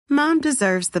Mom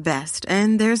deserves the best,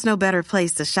 and there's no better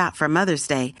place to shop for Mother's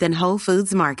Day than Whole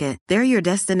Foods Market. They're your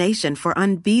destination for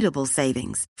unbeatable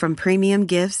savings, from premium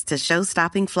gifts to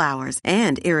show-stopping flowers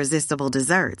and irresistible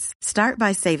desserts. Start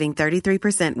by saving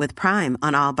 33% with Prime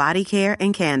on all body care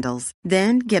and candles.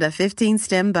 Then get a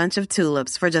 15-stem bunch of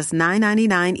tulips for just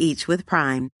 $9.99 each with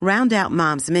Prime. Round out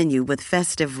Mom's menu with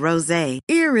festive rosé,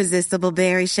 irresistible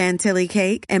berry chantilly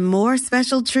cake, and more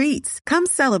special treats. Come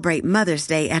celebrate Mother's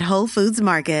Day at Whole Foods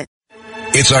Market.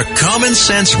 It's a common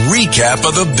sense recap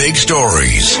of the big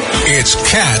stories. It's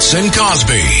Katz and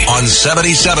Cosby on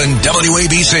 77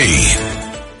 WABC.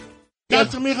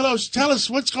 Dr. Michalos, tell us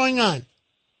what's going on.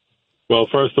 Well,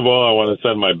 first of all, I want to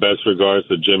send my best regards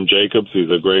to Jim Jacobs. He's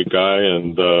a great guy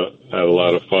and had a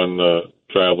lot of fun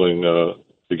traveling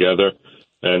together.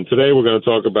 And today we're going to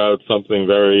talk about something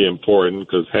very important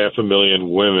because 500,000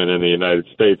 women in the United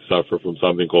States suffer from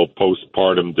something called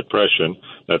postpartum depression.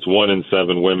 That's 1 in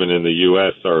 7 women in the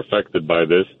U.S. are affected by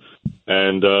this.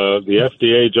 And the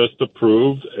FDA just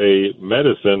approved a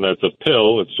medicine that's a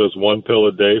pill. It's just 1 pill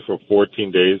a day for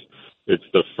 14 days. It's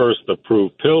the first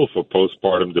approved pill for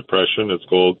postpartum depression. It's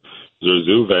called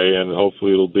Zurzuvae, and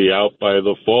hopefully it'll be out by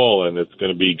the fall. And it's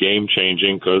going to be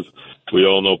game-changing because we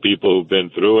all know people who've been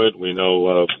through it. We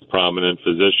know a prominent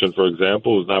physician, for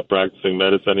example, who's not practicing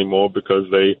medicine anymore because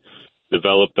they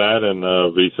developed that. And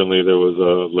recently there was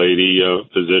a lady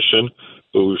physician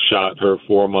who shot her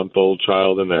 4-month-old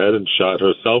child in the head and shot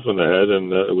herself in the head,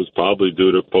 and it was probably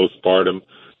due to postpartum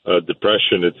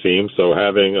depression, it seems. So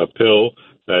having a pill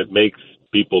that makes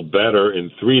people better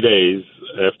in 3 days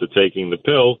after taking the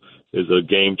pill is a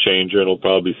game changer, and it'll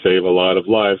probably save a lot of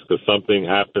lives because something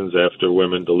happens after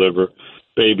women deliver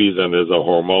babies, and there's a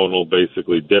hormonal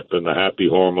basically dip in the happy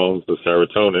hormones, the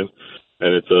serotonin,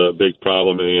 and it's a big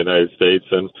problem in the United States.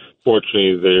 And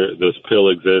fortunately, this pill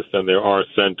exists, and there are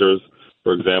centers.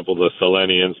 For example, the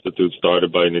Seleni Institute,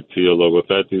 started by Nitia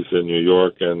Logophetis in New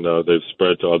York, and they've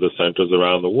spread to other centers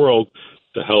around the world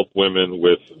to help women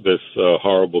with this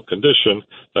horrible condition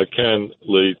that can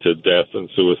lead to death and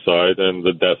suicide and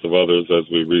the death of others, as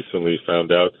we recently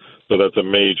found out. So that's a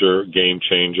major game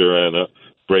changer and a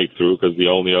breakthrough, because the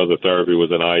only other therapy was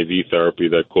an IV therapy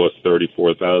that cost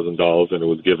 $34,000, and it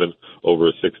was given over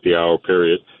a 60-hour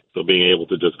period. So being able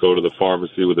to just go to the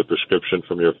pharmacy with a prescription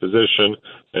from your physician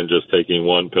and just taking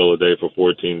 1 pill a day for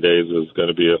 14 days is going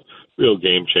to be a real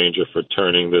game changer for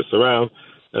turning this around.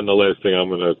 And the last thing I'm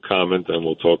going to comment, and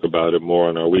we'll talk about it more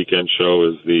on our weekend show,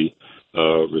 is the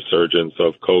resurgence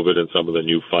of COVID and some of the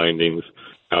new findings,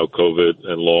 how COVID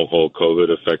and long-haul COVID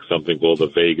affects something called the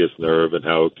vagus nerve and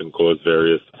how it can cause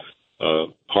various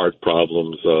heart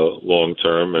problems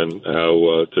long-term, and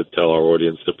how to tell our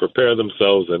audience to prepare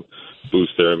themselves and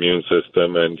boost their immune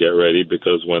system and get ready,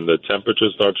 because when the temperature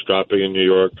starts dropping in New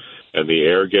York and the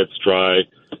air gets dry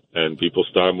and people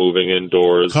start moving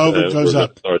indoors, COVID and goes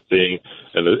up. Start seeing,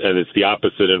 and it's the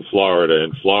opposite in Florida.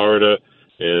 In Florida,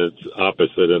 it's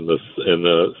opposite in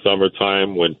the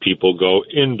summertime when people go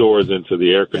indoors into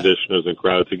the air conditioners and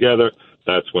crowd together.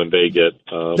 That's when they get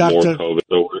more COVID.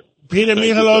 So Peter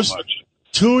Michalos,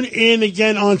 tune in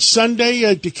again on Sunday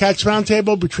at the Katz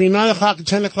Roundtable between 9 o'clock and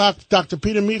 10 o'clock. Dr.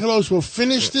 Peter Michalos will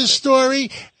finish this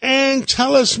story and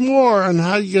tell us more on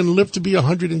how you're going to live to be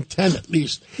 110 at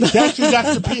least. Thank you,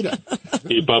 Dr. Peter.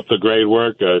 Keep up the great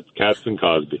work, Katz and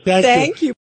Cosby. Thank you.